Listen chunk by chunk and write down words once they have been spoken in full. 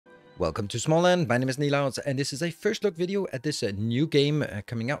Welcome to Smalland. My name is Nilaus, and this is a first look video at this new game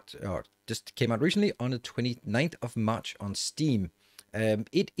coming out, or just came out recently on the 29th of March on Steam.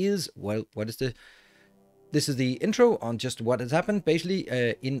 It is, well, this is the intro on just what has happened. Basically,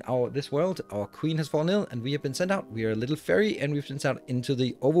 in this world, our queen has fallen ill, and we have been sent out. We are a little fairy, and we've been sent out into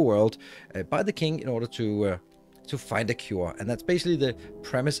the overworld by the king in order to find a cure. And that's basically the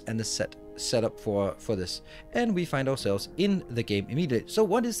premise and the setup for this. And we find ourselves in the game immediately. So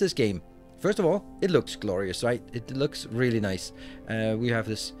what is this game? First of all, it looks glorious, right? It looks really nice. We have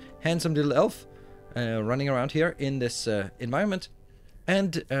this handsome little elf running around here in this environment.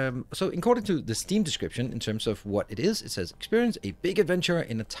 And so according to the Steam description, in terms of what it is, it says, experience a big adventure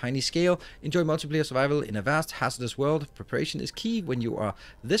in a tiny scale, enjoy multiplayer survival in a vast hazardous world. Preparation is key when you are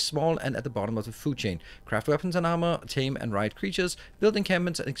this small and at the bottom of the food chain. Craft weapons and armor, tame and ride creatures, build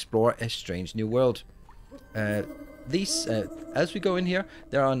encampments and explore a strange new world. As we go in here,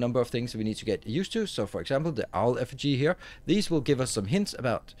 there are a number of things that we need to get used to. So for example, the owl effigy here, these will give us some hints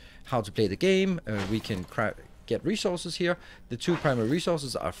about how to play the game. We can get resources here. The two primary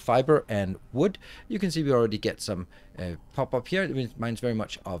resources are fiber and wood. You can see we already get some pop up here. It reminds very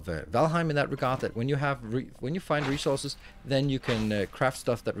much of Valheim in that regard, that when you find resources, then you can craft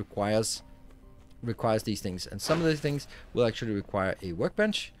stuff that requires these things. And some of the things will actually require a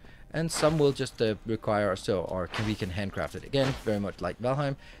workbench, and some will just require we can handcraft it. Again, very much like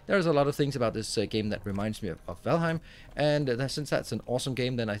Valheim. There's a lot of things about this game that reminds me of Valheim, and since that's an awesome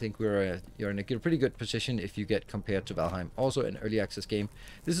game, then I think you're in a pretty good position if you get compared to Valheim. Also an early access game.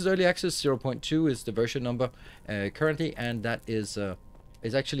 This is early access. 0.2 is the version number currently, and that is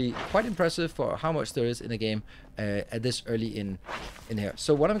actually quite impressive for how much there is in a game at this early in here.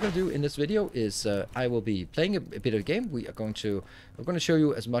 So what I'm going to do in this video is I will be playing a bit of the game. We're going to show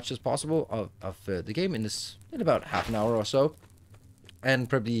you as much as possible of the game in about half an hour or so, and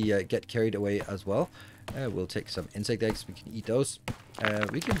probably get carried away as well. We'll take some insect eggs. We can eat those.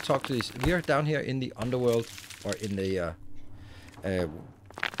 We can talk to these. We are down here in the underworld, or in the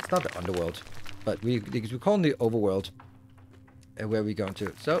it's not the underworld, but we call it the overworld. Where we're going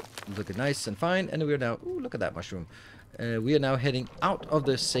to. So looking nice and fine, and we're now, ooh, look at that mushroom. We are now heading out of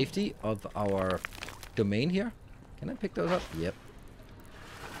the safety of our domain here. Can I pick those up? Yep.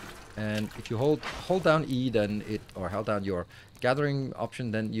 And if you hold down E, then or hold down your gathering option,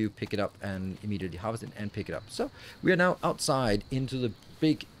 then you pick it up and immediately harvest it and pick it up. So we are now outside into the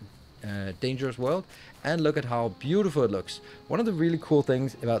big dangerous world, and look at how beautiful it looks. One of the really cool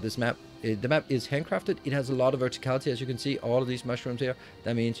things about this map, the map is handcrafted. It has a lot of verticality, as you can see. All of these mushrooms here,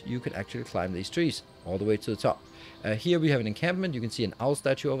 that means you can actually climb these trees all the way to the top. Here we have an encampment. You can see an owl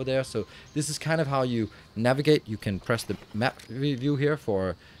statue over there. So this is kind of how you navigate. You can press the map view here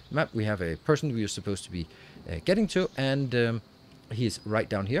for map. We have a person we are supposed to be getting to, and he's right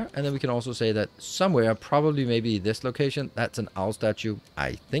down here. And then we can also say that somewhere, probably maybe this location, that's an owl statue,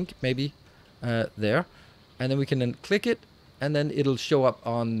 I think, maybe there. And then we can then click it, and then it'll show up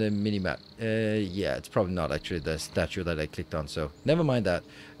on the mini-map. Yeah, it's probably not actually the statue that I clicked on, so never mind that.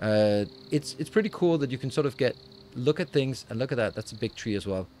 It's pretty cool that you can sort of look at things, and look at that, that's a big tree as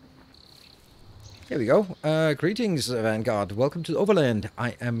well. Here we go. Greetings, Vanguard. Welcome to the Overland.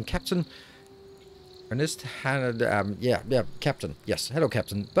 I am Captain Ernest. Captain. Yes, hello,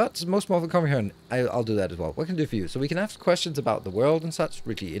 Captain. But most welcome, come here, and I'll do that as well. What can I do for you? So we can ask questions about the world and such.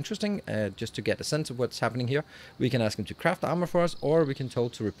 Really interesting, just to get a sense of what's happening here. We can ask him to craft armor for us, or we can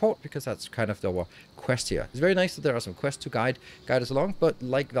told to report, because that's kind of our quest here. It's very nice that there are some quests to guide us along, but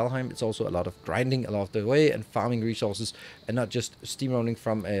like Valheim, it's also a lot of grinding along the way and farming resources, and not just steamrolling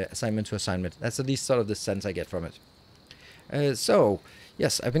from assignment to assignment. That's at least sort of the sense I get from it.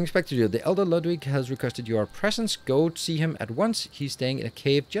 Yes, I've been expecting you. The Elder Ludwig has requested your presence. Go see him at once. He's staying in a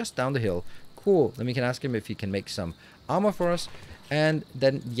cave just down the hill. Cool. Then we can ask him if he can make some armor for us. And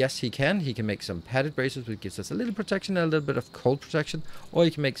then, yes, he can. He can make some padded braces, which gives us a little protection and a little bit of cold protection. Or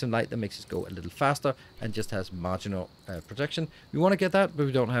he can make some light that makes us go a little faster and just has marginal protection. We want to get that, but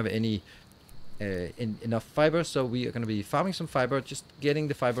we don't have any enough fiber. So we are going to be farming some fiber, just getting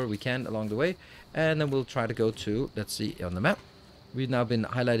the fiber we can along the way. And then we'll try to go to, let's see, on the map. We've now been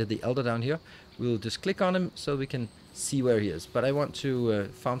highlighted the Elder down here. We'll just click on him so we can see where he is. But I want to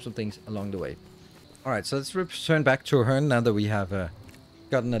farm some things along the way. Alright, so let's return back to Hearn now that we have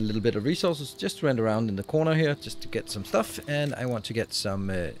gotten a little bit of resources. Just run around in the corner here just to get some stuff. And I want to get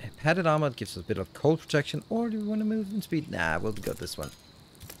some padded armor. It gives us a bit of cold protection. Or do we want to move in speed? Nah, we'll go this one.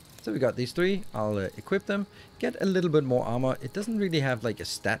 So we got these three. I'll equip them. Get a little bit more armor. It doesn't really have like a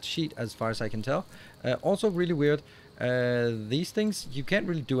stat sheet as far as I can tell. Also really weird. These things, you can't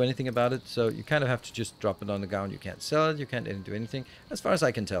really do anything about it, so you kind of have to just drop it on the ground. You can't sell it, you can't do anything, as far as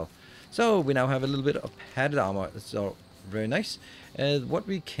I can tell. So we now have a little bit of padded armor. That's all very nice. What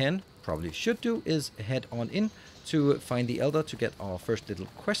we probably should do is head on in to find the Elder to get our first little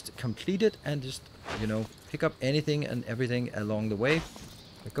quest completed, and just, you know, pick up anything and everything along the way.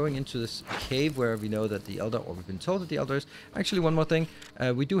 We're going into this cave where we know that the Elder, or we've been told that the Elder is. Actually, one more thing.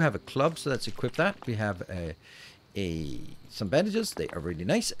 We do have a club, so let's equip that. We have some bandages. They are really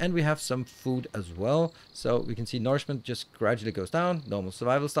nice. And we have some food as well. So we can see nourishment just gradually goes down, normal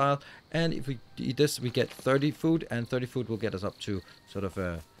survival style. And if we eat this, we get 30 food. And 30 food will get us up to sort of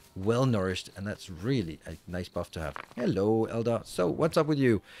a well-nourished, and that's really a nice buff to have. Hello, Elder. So, what's up with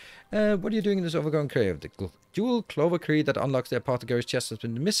you? What are you doing in this overgrown cave? The jewel clover key that unlocks the apothecary's chest has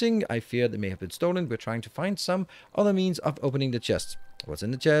been missing. I fear they may have been stolen. We're trying to find some other means of opening the chest. What's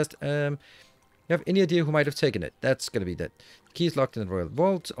in the chest? You have any idea who might have taken it? That's gonna be that. The key is locked in the royal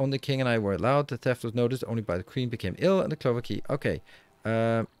vault. Only the king and I were allowed. The theft was noticed only by the queen became ill, and the clover key. Okay.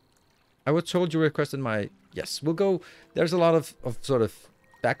 I was told you requested my... Yes, we'll go... There's a lot of sort of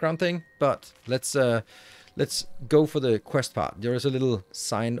background thing, but let's go for the quest part. There is a little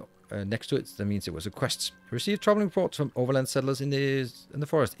sign next to it that means it was a quest. Received troubling reports from overland settlers in the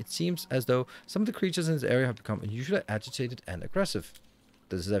forest. It seems as though some of the creatures in this area have become unusually agitated and aggressive.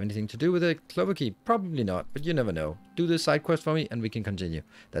 Does this have anything to do with the clover key? Probably not, but you never know. Do the side quest for me and we can continue.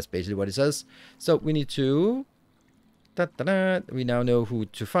 That's basically what it says. So we need to... We now know who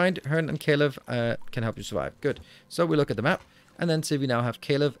to find. Hearn and Caleb can help you survive. Good. So we look at the map. And then see, we now have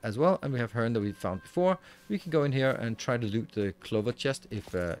Caleb as well, and we have Hearn that we found before. We can go in here and try to loot the clover chest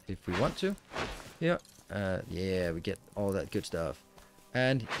if we want to. Here, yeah, we get all that good stuff.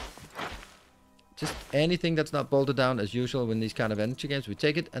 And just anything that's not bolted down, as usual in these kind of adventure games, we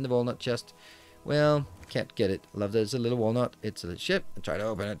take it. And the walnut chest, well, can't get it. Love that it's a little walnut. It's a ship. I try to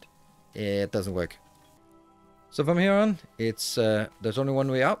open it. Yeah, it doesn't work. So from here on, it's there's only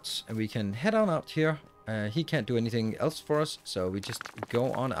one way out, and we can head on out here. He can't do anything else for us, so we just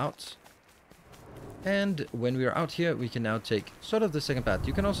go on out. And when we are out here, we can now take sort of the second path.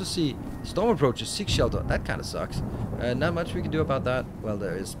 You can also see storm approaches, seek shelter. That kind of sucks. Not much we can do about that. Well,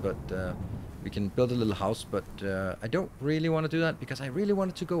 there is, but we can build a little house. But I don't really want to do that because I really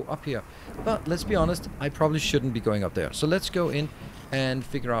wanted to go up here. But let's be honest, I probably shouldn't be going up there. So let's go in and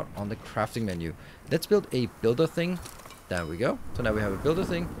figure out on the crafting menu. Let's build a builder thing. There we go. So now we have a builder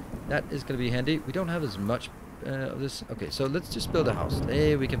thing. That is going to be handy. We don't have as much of this. Okay, so let's just build a house.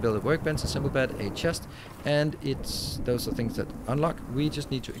 Hey, we can build a workbench, a simple bed, a chest, and those are things that unlock. We just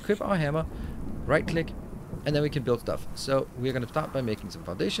need to equip our hammer, right click, and then we can build stuff. So we're going to start by making some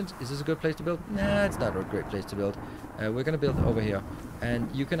foundations. Is this a good place to build? Nah, it's not a great place to build. We're going to build over here, and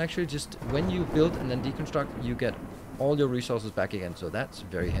you can actually just, when you build and then deconstruct, you get all your resources back again, so that's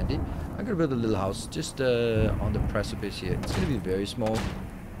very handy. I'm gonna build a little house just on the precipice here. It's gonna be very small,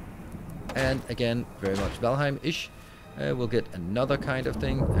 and again, very much Valheim-ish. We'll get another kind of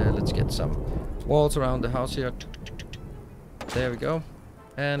thing. Let's get some walls around the house here. There we go.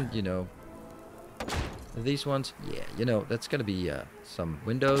 And you know, these ones, yeah, you know, that's gonna be some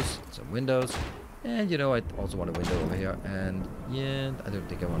windows, and you know, I also want a window over here, and yeah, I don't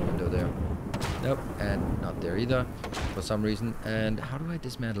think I want a window there. Nope, and not there either, for some reason. And how do I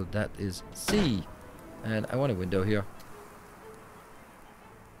dismantle? That is C. And I want a window here.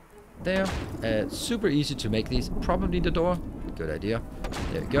 There. Super easy to make these. Probably the door. Good idea.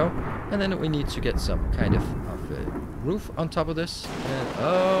 There we go. And then we need to get some kind of roof on top of this. And,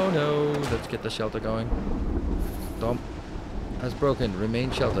 oh no, let's get the shelter going. Storm has broken.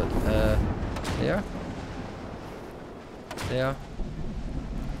 Remain sheltered. There. There.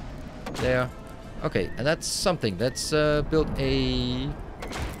 There. Okay, and that's something. Let's build a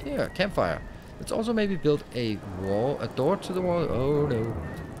campfire. Let's also maybe build a wall, a door to the wall. Oh no.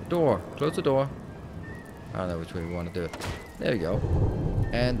 Door. Close the door. I don't know which way we want to do it. There we go.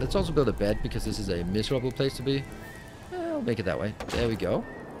 And let's also build a bed because this is a miserable place to be. I'll make it that way. There we go.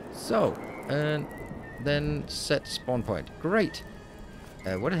 So, and then set spawn point. Great.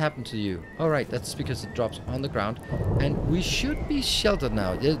 What had happened to you? Alright, that's because it drops on the ground. And we should be sheltered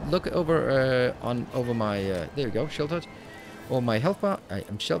now. Look over over my... there we go, sheltered. Or my health bar. I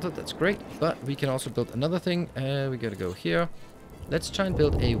am sheltered, that's great. But we can also build another thing. We gotta go here. Let's try and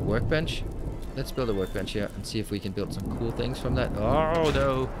build a workbench. Let's build a workbench here and see if we can build some cool things from that. Oh,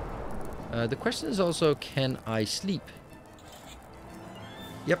 no. The question is also, can I sleep?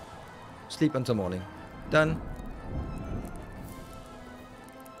 Yep. Sleep until morning. Done.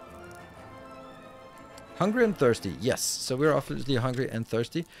 Hungry and thirsty. Yes, so we're obviously hungry and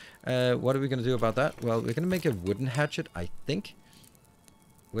thirsty. What are we going to do about that? Well, we're going to make a wooden hatchet, I think.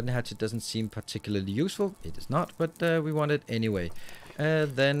 Wooden hatchet doesn't seem particularly useful. It is not, but we want it anyway.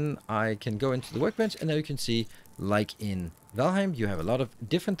 Then I can go into the workbench, and now you can see, like in Valheim, you have a lot of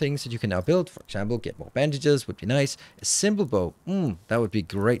different things that you can now build. For example, get more bandages would be nice. A simple bow, that would be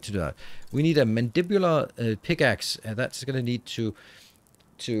great to do that. We need a mandibular pickaxe. That's going to need to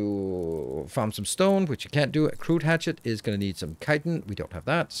farm some stone, which you can't do. A crude hatchet is going to need some chitin. We don't have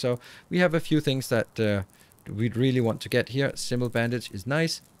that, so we have a few things that we'd really want to get here. Simple bandage is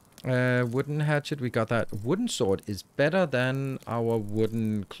nice. Wooden hatchet, we got that. Wooden sword is better than our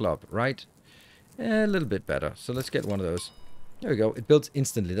wooden club, right? A little bit better. So let's get one of those. There we go. It builds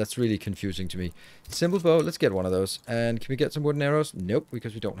instantly. That's really confusing to me. Simple bow. Let's get one of those. And can we get some wooden arrows? Nope,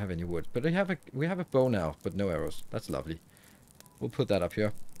 because we don't have any wood. But we have a bow now, but no arrows. That's lovely. We'll put that up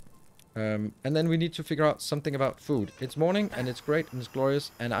here. And then we need to figure out something about food. It's morning, and it's great, and it's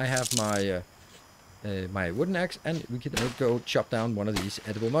glorious. And I have my my wooden axe, and we can go chop down one of these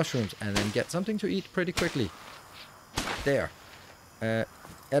edible mushrooms, and then get something to eat pretty quickly. There.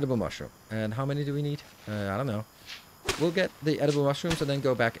 Edible mushroom. And how many do we need? I don't know. We'll get the edible mushrooms, and then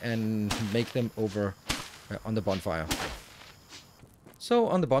go back and make them over on the bonfire. So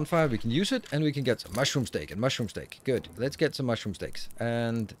on the bonfire we can use it, and we can get some mushroom steak and mushroom steak. Good. Let's get some mushroom steaks.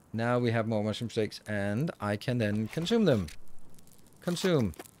 And now we have more mushroom steaks, and I can then consume them.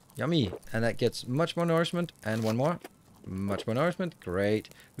 Consume. Yummy. And that gets much more nourishment. And one more. Much more nourishment. Great.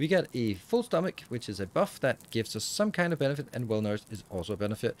 We get a full stomach, which is a buff that gives us some kind of benefit, and well nourished is also a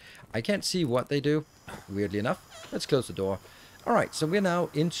benefit. I can't see what they do, weirdly enough. Let's close the door. Alright, so we're now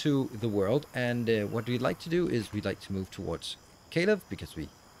into the world, and what we'd like to do is we'd like to move towards Caleb, because we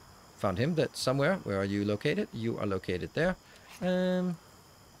found him. That somewhere. Where are you located? You are located there.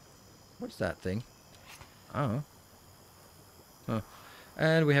 What's that thing? Oh. Huh.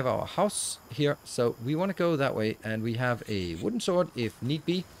 And we have our house here, so we want to go that way, and we have a wooden sword if need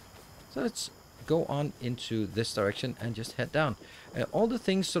be. So let's go on into this direction and just head down. All the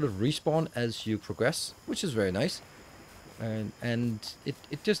things sort of respawn as you progress, which is very nice. And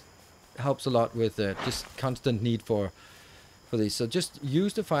it just helps a lot with just constant need for these. So just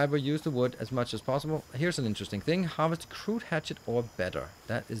use the fiber, use the wood as much as possible. Here's an interesting thing. Harvest crude hatchet or better.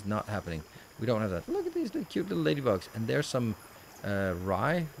 That is not happening. We don't have that. Look at these cute little ladybugs. And there's some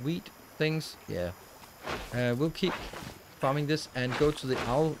rye, wheat things. Yeah. We'll keep farming this and go to the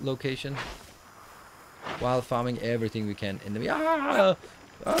owl location while farming everything we can in the... Ah!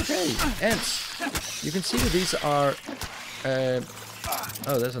 Okay, ants. You can see that these are...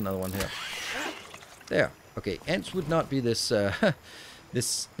 oh, there's another one here. There. Okay, ants would not be this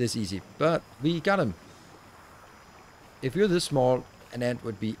this easy, but we got him. If you're this small, an ant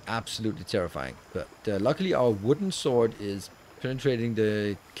would be absolutely terrifying. But luckily, our wooden sword is penetrating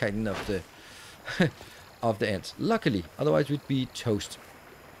the chitin of the of the ants. Luckily, otherwise we'd be toast.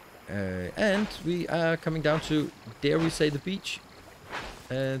 And we are coming down to, dare we say, the beach.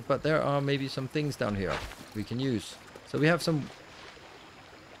 But there are maybe some things down here we can use. So we have some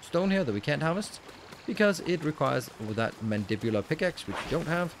stone here that we can't harvest, because it requires that mandibular pickaxe, which we don't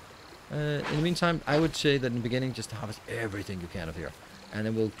have. In the meantime, I would say that in the beginning, just harvest everything you can of here. And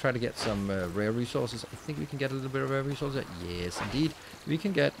then we'll try to get some rare resources. I think we can get a little bit of rare resources. Yes, indeed. We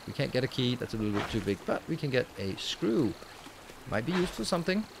can't get a key. That's a little bit too big. But we can get a screw. Might be used for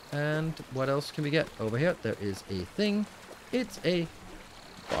something. And what else can we get? Over here, there is a thing. It's a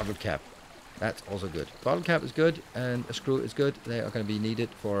bottle cap. That's also good. Bottle cap is good, and a screw is good. They are going to be needed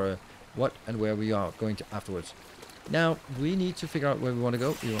for... what and where we are going to afterwards. Now, we need to figure out where we want to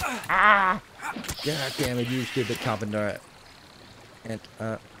go. Ah! God damn it, you stupid carpenter. And,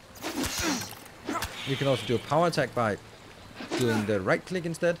 we can also do a power attack by doing the right click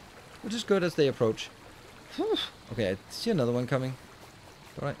instead, which is good as they approach. Whew. Okay, I see another one coming.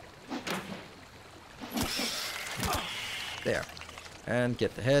 Alright. There. And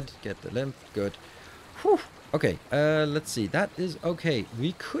get the head, get the limb. Good. Whew. Okay, let's see. That is okay.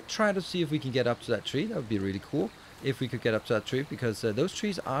 We could try to see if we can get up to that tree. That would be really cool if we could get up to that tree, because those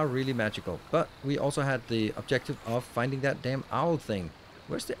trees are really magical. But we also had the objective of finding that damn owl thing.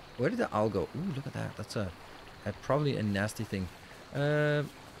 Where did the owl go? Ooh, look at that. That's probably a nasty thing.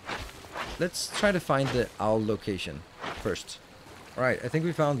 Let's try to find the owl location first. All right, I think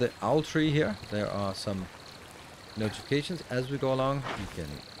we found the owl tree here. There are some notifications as we go along. You can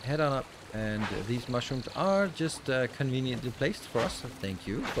head on up. And these mushrooms are just conveniently placed for us, so thank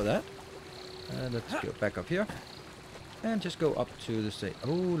you for that. Let's go back up here. And just go up to the state.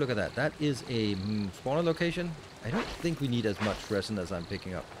 Oh, look at that. That is a spawner location. I don't think we need as much resin as I'm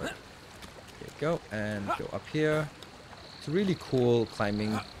picking up. But There you go, and go up here. It's a really cool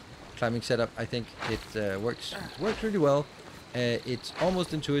climbing setup. I think it works really well. It's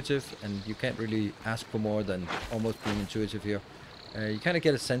almost intuitive, and you can't really ask for more than almost being intuitive here. You kind of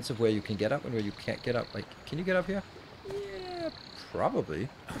get a sense of where you can get up and where you can't get up. Like, can you get up here? Yeah, probably.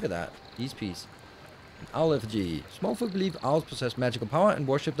 Look at that. Ease peas. Owl effigy. Small folk believe owls possess magical power and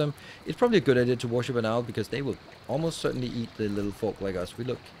worship them. It's probably a good idea to worship an owl because they will almost certainly eat the little folk like us. We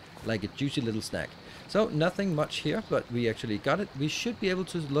look like a juicy little snack. So nothing much here, but we actually got it. We should be able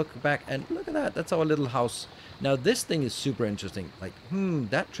to look back and look at that. That's our little house. Now this thing is super interesting. Like,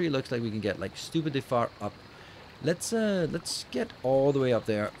 that tree looks like we can get like stupidly far up. Let's get all the way up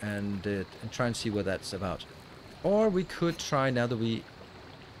there and try and see what that's about. Or we could try, now that we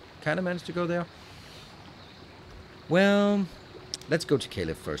kind of managed to go there. Well, let's go to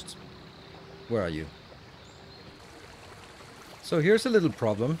Caleb first. Where are you? So here's a little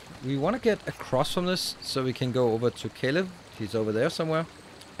problem. We want to get across from this so we can go over to Caleb. He's over there somewhere.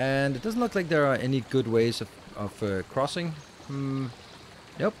 And it doesn't look like there are any good ways of crossing.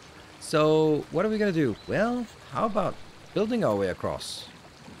 Nope. So what are we going to do? Well, how about building our way across?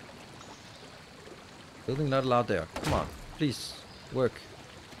 Building not allowed there. Come on, please, work.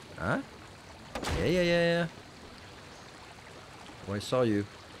 Huh? Yeah. Oh, I saw you.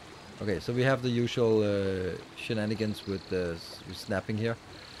 Okay, so we have the usual shenanigans with snapping here.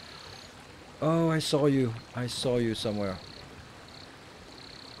 Oh, I saw you. I saw you somewhere.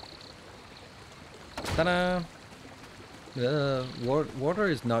 Ta-da! Water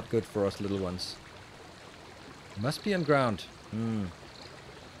is not good for us little ones. Must be on ground.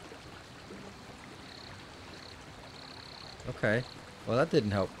 Okay. Well, that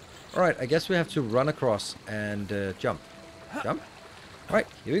didn't help. Alright, I guess we have to run across and jump. Jump? Alright,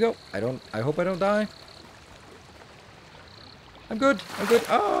 here we go. I hope I don't die. I'm good.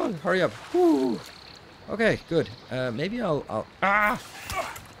 Oh, hurry up. Woo. Okay, good. Maybe I'll... Ah!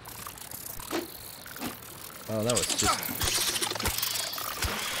 Oh, that was just...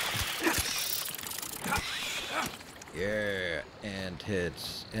 Yeah, ant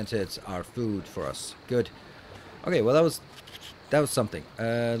heads. Ant heads are food for us. Good. Okay, well that was something.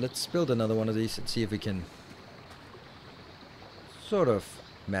 Let's build another one of these and see if we can sort of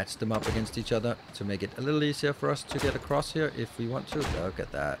match them up against each other to make it a little easier for us to get across here if we want to. Look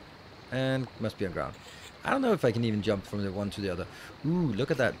at that. And must be on ground. I don't know if I can even jump from the one to the other. Ooh, look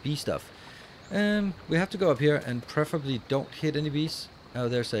at that bee stuff. We have to go up here and preferably don't hit any bees. Oh,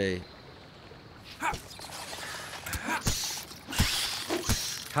 there's a...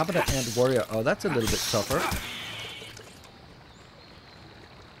 How about an ant warrior? Oh, that's a little bit tougher.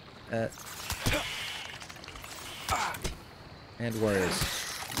 And warriors.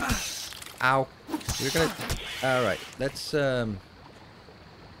 Ow. We're gonna... Alright, let's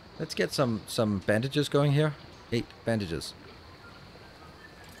get some bandages going here. 8 bandages.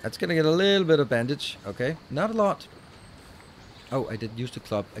 That's gonna get a little bit of bandage. Okay, not a lot. Oh, I did use the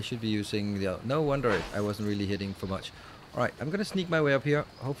club. I should be using the... No wonder I wasn't really hitting for much. Alright, I'm gonna sneak my way up here.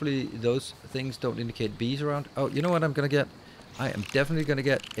 Hopefully those things don't indicate bees around. Oh, you know what I'm gonna get? I am definitely gonna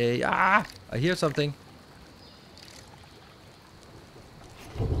get a... Ah! I hear something.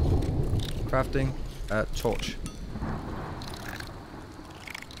 Crafting. Torch.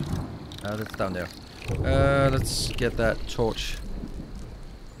 That's down there. Let's get that torch.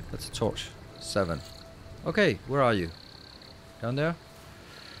 That's a torch. 7. Okay, where are you? Down there?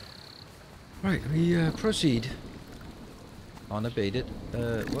 Right, we proceed. Unabated.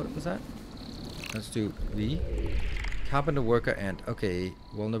 What was that? Let's do V. Carpenter worker and... Okay,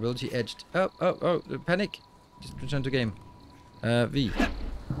 vulnerability edged. Oh, panic. Just return to game. V.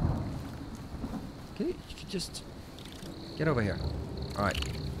 Okay, you can just... Get over here. Alright.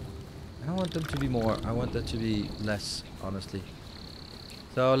 I don't want them to be more. I want them to be less, honestly.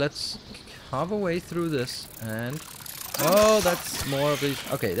 So let's carve our way through this and... Oh, that's more of these.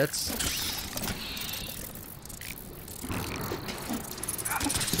 Okay, that's...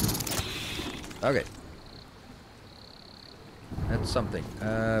 Okay. That's something.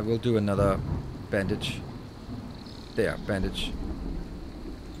 We'll do another bandage. There, bandage.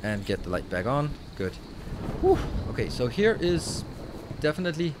 And get the light back on. Good. Whew. Okay, so here is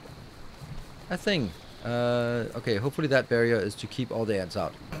definitely a thing. Okay, hopefully that barrier is to keep all the ants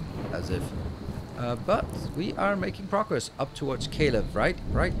out. As if. But we are making progress up towards Caleb, right?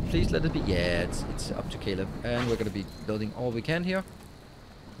 Right? Please let it be. Yeah, it's up to Caleb. And we're going to be building all we can here.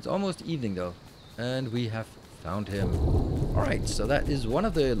 It's almost evening though. And we have found him. Alright, so that is one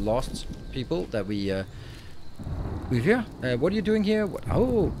of the lost people that we're here. What are you doing here? What?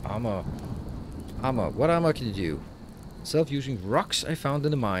 Oh, armor. Armor. What armor can you do? Self-using rocks I found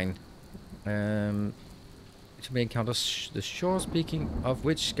in the mine. Which may encounter the shore, speaking of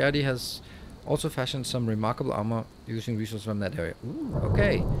which, Scouty has also fashioned some remarkable armor using resources from that area. Ooh,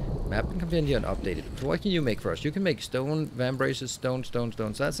 okay. Map and compendia and updated. So what can you make for us? You can make stone, vambraces, stone. So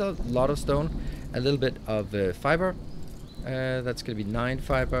that's a lot of stone. A little bit of fiber. That's going to be 9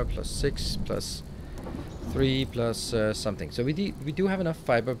 fiber plus 6 plus 3 plus something. So we do have enough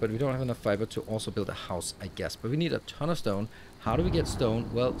fiber, but we don't have enough fiber to also build a house, I guess. But we need a ton of stone. How do we get stone?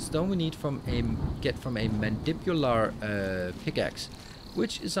 Well, stone we need from a mandibular pickaxe,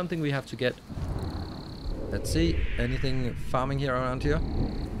 which is something we have to get. Let's see, anything farming here around here?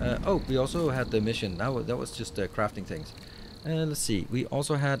 Oh, we also had the mission. That was just crafting things. Let's see, we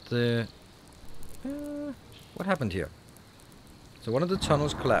also had the... what happened here? So one of the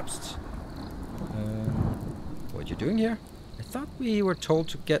tunnels collapsed. What are you doing here? I thought we were told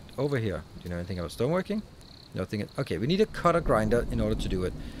to get over here. Do you know anything about stoneworking? Nothing. Okay, we need a cutter grinder in order to do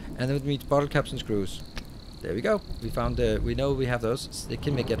it. And then we need bottle caps and screws. There we go. We found we know we have those. They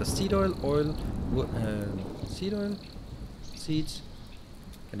can get a seed oil, seeds.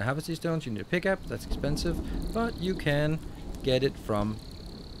 Can I have a seed stones? You need a pickup. That's expensive, but you can get it from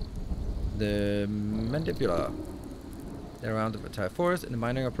the mandibular. They're around the entire forest in the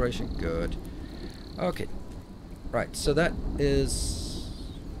mining operation. Good. Okay. Right. So that is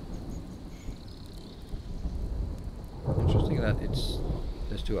interesting. That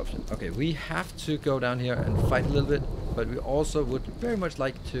there's two options. Okay, we have to go down here and fight a little bit, but we also would very much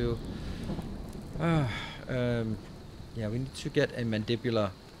like to yeah, we need to get a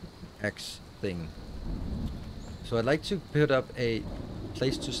mandibular axe thing. So I'd like to put up a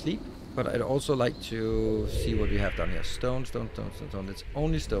place to sleep, but I'd also like to see what we have down here. Stone. It's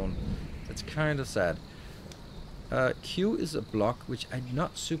only stone. That's kind of sad. Q is a block, which I'm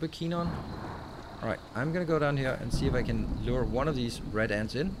not super keen on. Alright, I'm gonna go down here and see if I can lure one of these red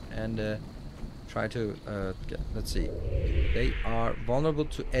ants in and try to let's see. They are vulnerable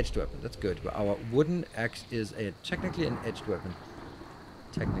to edged weapon. That's good. But our wooden axe is technically an edged weapon.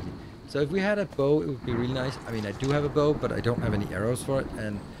 Technically. So if we had a bow, it would be really nice. I mean, I do have a bow, but I don't have any arrows for it,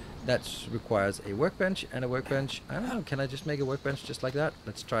 and that requires a workbench. And a workbench, I don't know, can I just make a workbench just like that?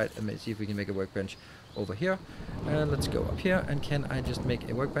 Let's try it and see if we can make a workbench over here. And let's go up here, and can I just make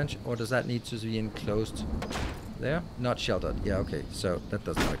a workbench, or does that need to be enclosed there? Not sheltered. Yeah, okay, so that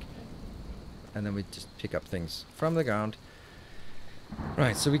doesn't work. And then we just pick up things from the ground.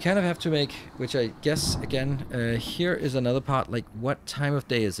 Right, so we kind of have to make, which I guess, again, here is another part, like, what time of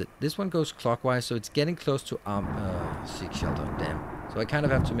day is it? This one goes clockwise, so it's getting close to seek shelter, damn. So I kind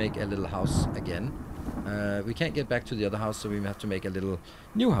of have to make a little house again. We can't get back to the other house, so we have to make a little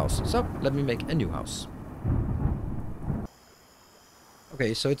new house. So, let me make a new house.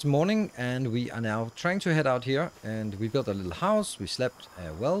 Okay, so it's morning, and we are now trying to head out here, and we built a little house. We slept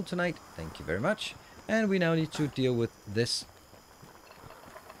well tonight, thank you very much. And we now need to deal with this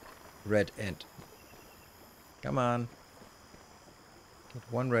red ant. Come on. Get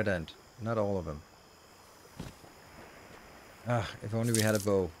one red ant, not all of them. Ah, if only we had a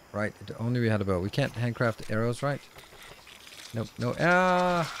bow, right? If only we had a bow. We can't handcraft arrows, right? Nope, no.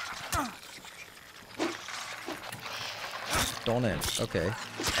 Ah! Dawn ant. Okay.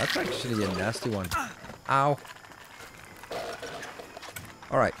 That's actually a nasty one. Ow.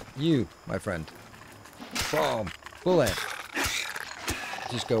 Alright, you, my friend. Boom. Bull ant.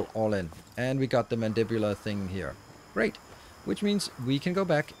 Just go all in. And we got the mandibular thing here. Great. Which means we can go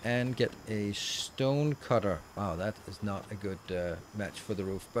back and get a stone cutter. Wow, that is not a good match for the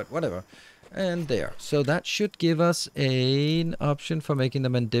roof, but whatever. And there. So that should give us an option for making the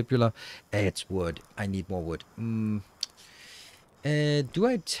mandibular. It's wood. I need more wood. Do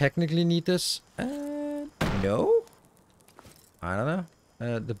I technically need this? No? I don't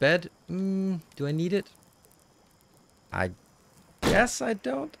know. The bed? Do I need it? I guess I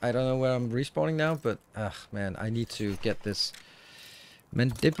don't. I don't know where I'm respawning now, but ugh, man, I need to get this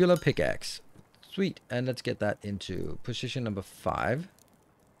mandibular pickaxe. Sweet, and let's get that into position number 5.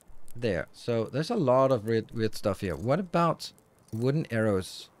 There. So there's a lot of weird stuff here. What about wooden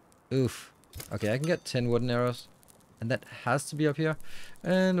arrows? Oof. Okay, I can get 10 wooden arrows, and that has to be up here.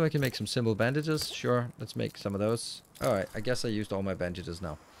 And we can make some simple bandages. Sure, let's make some of those. All right, I guess I used all my bandages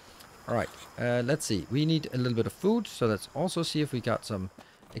now. Alright, let's see. We need a little bit of food, so let's also see if we got some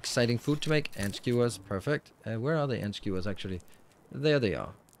exciting food to make. Ant skewers, perfect. Where are the ant skewers, actually? There they are.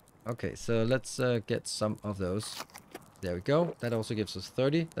 Okay, so let's get some of those. There we go. That also gives us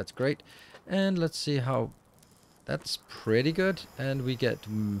 30. That's great. And let's see how... That's pretty good. And we get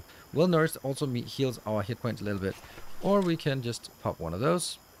well nourished. Also heals our hit points a little bit. Or we can just pop one of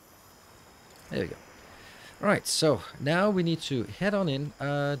those. There we go. Alright, so now we need to head on in.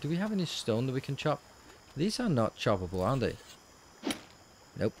 Do we have any stone that we can chop? These are not choppable, aren't they?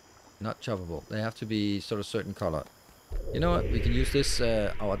 Nope, not choppable. They have to be sort of certain color. You know what? We can use this,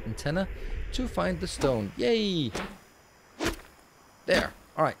 our antenna, to find the stone. Yay! There.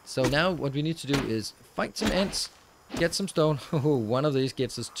 Alright, so now what we need to do is fight some ants, get some stone. Oh, one of these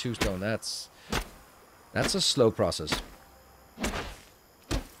gives us 2 stone. That's a slow process.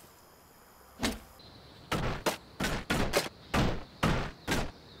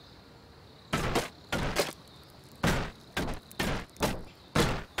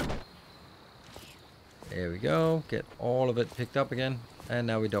 There we go. Get all of it picked up again. And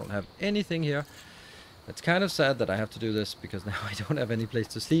now we don't have anything here. It's kind of sad that I have to do this because now I don't have any place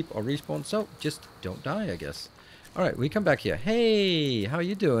to sleep or respawn. So just don't die, I guess. Alright, we come back here. Hey, how are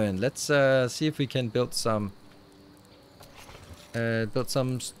you doing? Let's see if we can build some...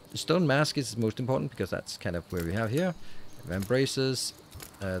 stone mask is most important because that's kind of where we have here. Embraces,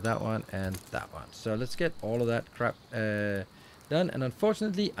 that one and that one. So let's get all of that crap done. And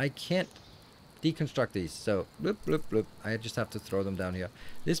unfortunately, I can't deconstruct these, so bloop bloop bloop. I just have to throw them down here.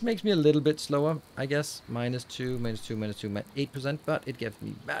 This makes me a little bit slower, I guess. -2, -2, -2, 8%, but it gives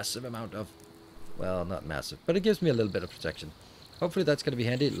me massive amount of, well, not massive, but it gives me a little bit of protection. Hopefully that's going to be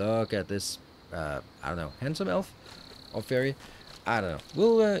handy. Look at this, I don't know, handsome elf or fairy, I don't know.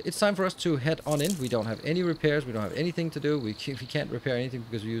 We'll it's time for us to head on in. We don't have any repairs, we don't have anything to do. We can't repair anything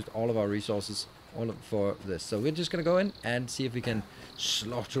because we used all of our resources for this. So we're just gonna go in and see if we can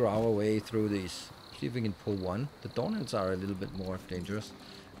slaughter our way through these. See if we can pull one. The donuts are a little bit more dangerous.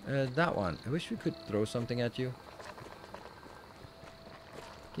 That one. I wish we could throw something at you.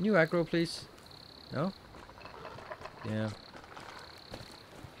 Can you aggro, please? No? Yeah.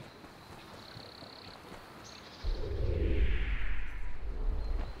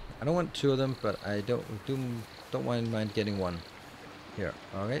 I don't want 2 of them, but I don't mind getting 1. Here.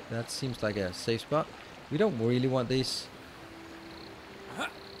 Alright, that seems like a safe spot. We don't really want these.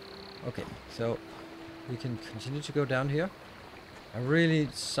 Okay, so we can continue to go down here. I really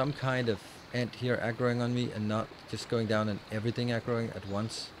need some kind of ant here aggroing on me and not just going down and everything aggroing at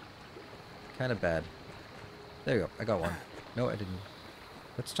once. Kind of bad. There you go, I got 1. No, I didn't.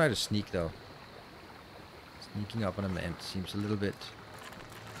 Let's try to sneak though. Sneaking up on an ant seems a little bit...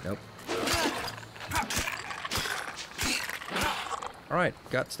 Nope. Alright,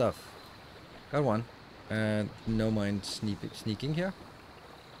 got stuff. Got 1. And no mind sneaking here.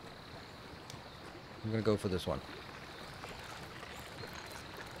 I'm gonna go for this one.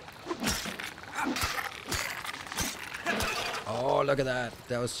 Oh, look at that.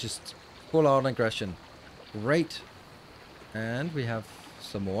 That was just full on aggression. Great. And we have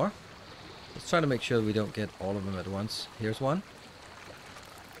some more. Let's try to make sure we don't get all of them at once. Here's one.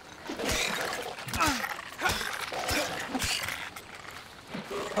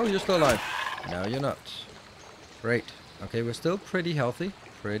 Oh, you're still alive. No, you're not. Great. Okay, we're still pretty healthy.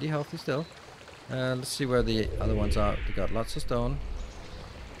 Pretty healthy still. Let's see where the other ones are. We got lots of stone.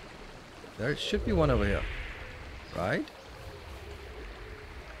 There should be one over here. Right?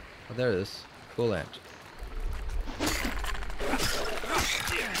 Oh, there it is. Cool ant.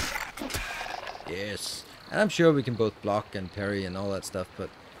 Yes. And I'm sure we can both block and parry and all that stuff, but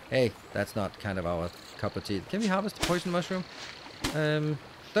hey, that's not kind of our cup of tea. Can we harvest the poison mushroom?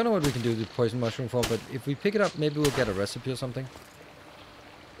 Don't know what we can do with the poison mushroom for, but if we pick it up, maybe we'll get a recipe or something.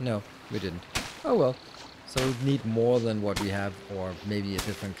 No, we didn't. Oh well. So we need more than what we have, or maybe a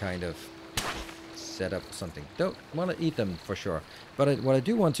different kind of setup or something. Don't want to eat them for sure. But what I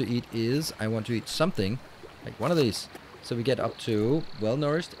do want to eat is, I want to eat something, like one of these. So we get up to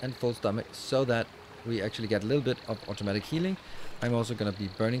well-nourished and full stomach, so that we actually get a little bit of automatic healing. I'm also going to be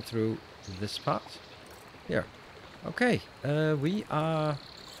burning through this part. Here. Okay, we are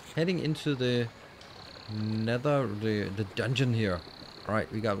heading into the nether, the dungeon here. Alright,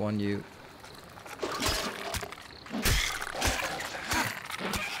 we got one you.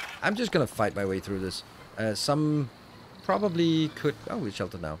 I'm just gonna fight my way through this. Some probably could... Oh, we're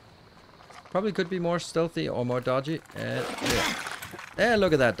sheltered now. Probably could be more stealthy or more dodgy. Yeah,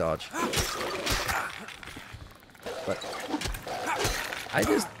 look at that dodge. But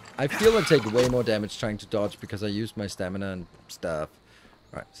I feel I take way more damage trying to dodge because I use my stamina and stuff.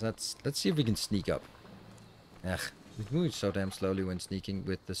 Right, so let's see if we can sneak up. Ugh, we move so damn slowly when sneaking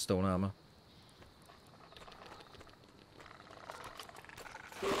with the stone armor.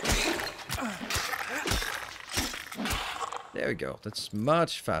 There we go. That's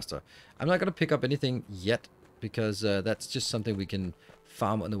much faster. I'm not gonna pick up anything yet because that's just something we can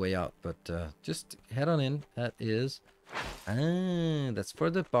farm on the way out. But just head on in. That is... that's for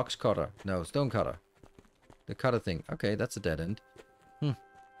the box cutter. No, stone cutter. The cutter thing. Okay, that's a dead end.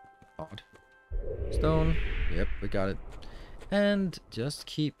 Odd. Stone. Yep, we got it. And just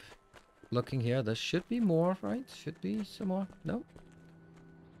keep looking here. There should be more, right? Should be some more. No?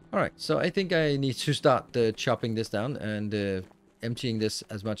 Alright, so I think I need to start chopping this down and emptying this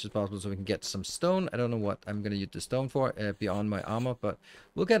as much as possible so we can get some stone. I don't know what I'm going to use the stone for beyond my armor, but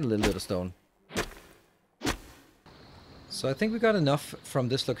we'll get a little bit of stone. So I think we got enough from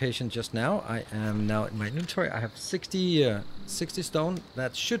this location just now. I am now in my inventory. I have 60 stone.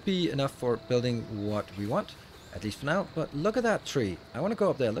 That should be enough for building what we want, at least for now. But look at that tree. I want to go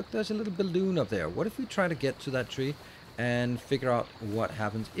up there. Look, there's a little balloon up there. What if we try to get to that tree and figure out what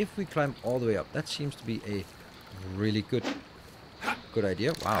happens if we climb all the way up? That seems to be a really good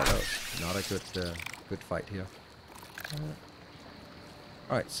idea. Wow, that was not a good fight here.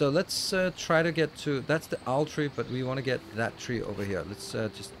 Alright, so let's try to get to... That's the owl tree, but we want to get that tree over here. Let's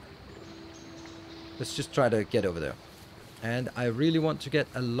just try to get over there. And I really want to get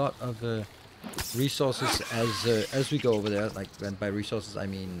a lot of resources as we go over there. Like, and by resources I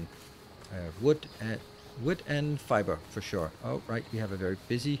mean wood and fiber for sure. Oh, right, we have a very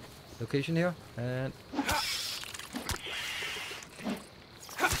busy location here. And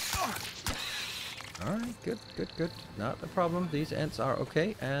alright, good. Not a problem. These ants are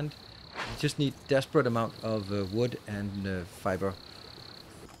okay, and we just need desperate amount of wood and fiber.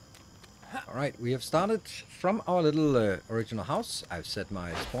 Alright, we have started from our little original house. I've set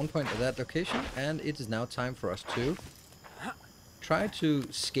my spawn point at that location, and it is now time for us to try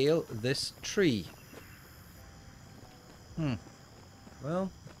to scale this tree.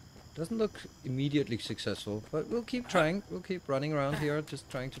 Well, doesn't look immediately successful, but we'll keep trying. We'll keep running around here, just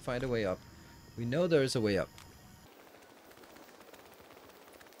trying to find a way up. We know there is a way up.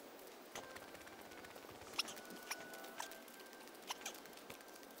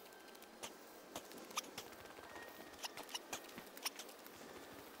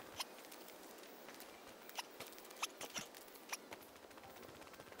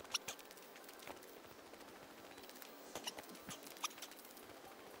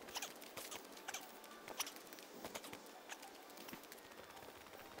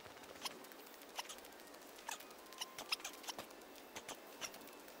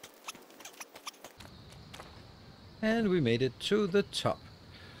 And we made it to the top.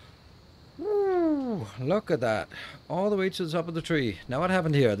 Woo, look at that. All the way to the top of the tree. Now what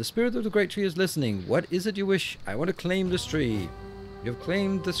happened here? The spirit of the great tree is listening. What is it you wish? I want to claim this tree. You've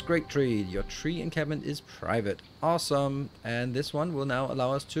claimed this great tree. Your tree encampment is private. Awesome. And this one will now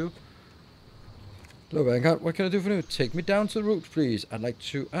allow us to... Hello, Vanguard. What can I do for you? Take me down to the root, please. I'd like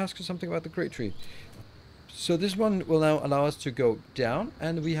to ask you something about the great tree. So this one will now allow us to go down.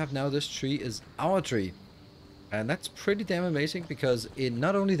 And we have now this tree is our tree. And that's pretty damn amazing, because it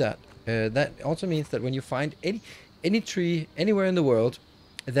not only that, that also means that when you find any tree anywhere in the world,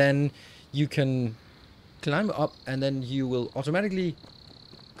 then you can climb up, and then you will automatically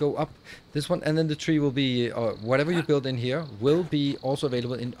go up this one, and then the tree will be, or whatever you build in here, will be also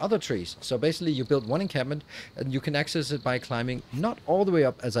available in other trees. So basically you build one encampment, and you can access it by climbing not all the way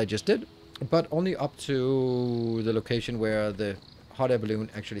up as I just did, but only up to the location where the hot air balloon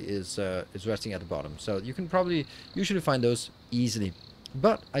actually is resting at the bottom. So you can probably usually find those easily.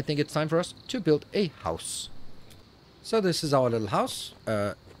 But I think it's time for us to build a house. So this is our little house.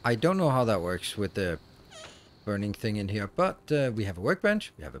 I don't know how that works with the burning thing in here, but we have a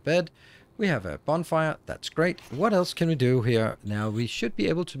workbench, we have a bed, we have a bonfire. That's great. What else can we do here? Now we should be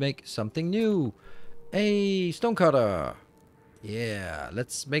able to make something new. A stonecutter. Yeah,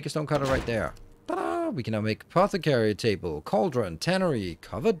 let's make a stonecutter right there. We can now make apothecary table, cauldron, tannery,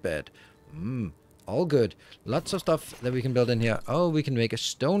 covered bed. All good. Lots of stuff that we can build in here. Oh, we can make a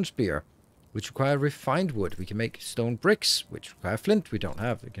stone spear, which require refined wood. We can make stone bricks, which require flint we don't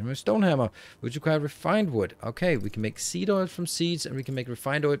have. We can make a stone hammer, which require refined wood. Okay, we can make seed oil from seeds, and we can make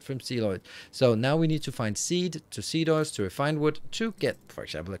refined oil from seed oil. So now we need to find seed to seed oils to refined wood to get, for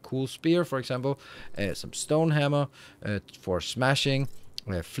example, a cool spear, for example, some stone hammer for smashing,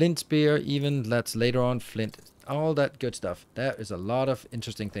 flint spear even, that's later on, flint, all that good stuff. There is a lot of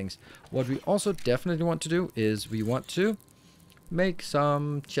interesting things. What we also definitely want to do is we want to make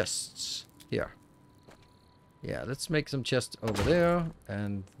some chests here. Yeah, let's make some chests over there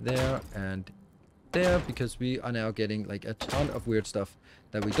and there and there, because we are now getting like a ton of weird stuff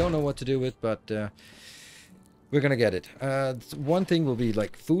that we don't know what to do with, but we're gonna get it. One thing will be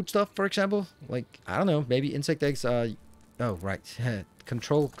like food stuff, for example, like, I don't know, maybe insect eggs are... Oh, right.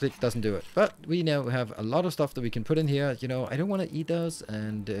 Control click doesn't do it. But we now have a lot of stuff that we can put in here. You know, I don't want to eat those.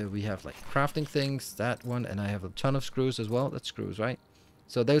 And we have like crafting things, that one. And I have a ton of screws as well. That's screws, right?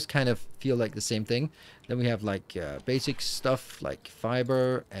 So those kind of feel like the same thing. Then we have like basic stuff like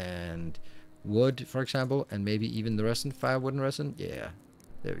fiber and wood, for example, and maybe even the resin, firewood and resin. Yeah,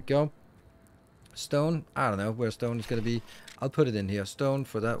 there we go. Stone, I don't know where stone is going to be. I'll put it in here, stone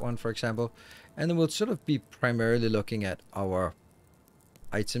for that one, for example. And then we'll sort of be primarily looking at our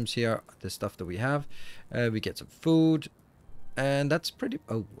items here, the stuff that we have. We get some food, and that's pretty...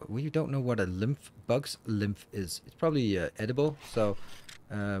 Oh, we don't know what a bug's lymph is. It's probably edible. So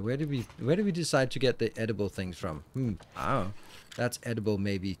where did we decide to get the edible things from? Oh, that's edible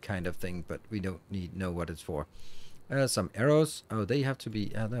maybe kind of thing, but we don't know what it's for. Some arrows. Oh, they have to be...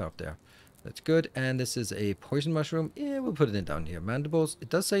 they're up there. That's good. And this is a poison mushroom. Yeah, we'll put it in down here. Mandibles. It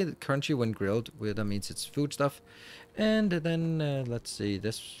does say that crunchy when grilled. That means it's food stuff. And then let's see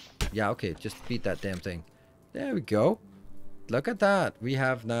this. Yeah, okay. Just beat that damn thing. There we go. Look at that. We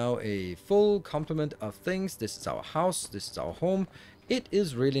have now a full complement of things. This is our house. This is our home. It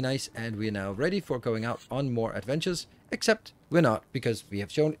is really nice. And we are now ready for going out on more adventures. Except we're not, because we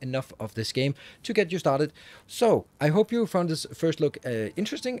have shown enough of this game to get you started. So I hope you found this first look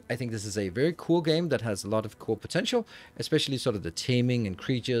interesting. I think this is a very cool game that has a lot of cool potential, especially sort of the taming and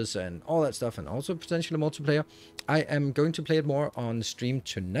creatures and all that stuff, and also potentially multiplayer. I am going to play it more on the stream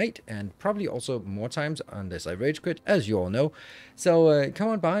tonight, and probably also more times unless I rage quit, as you all know. So come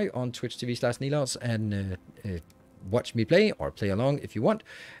on by on Twitch TV/Nilaus and watch me play or play along if you want.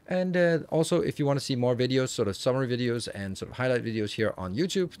 And also, if you want to see more videos, sort of summary videos and sort of highlight videos here on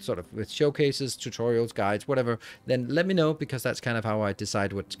YouTube, sort of with showcases, tutorials, guides, whatever, then let me know, because that's kind of how I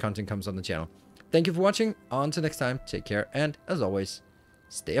decide what content comes on the channel. Thank you for watching. On to next time. Take care. And as always,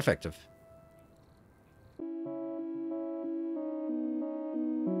 stay effective.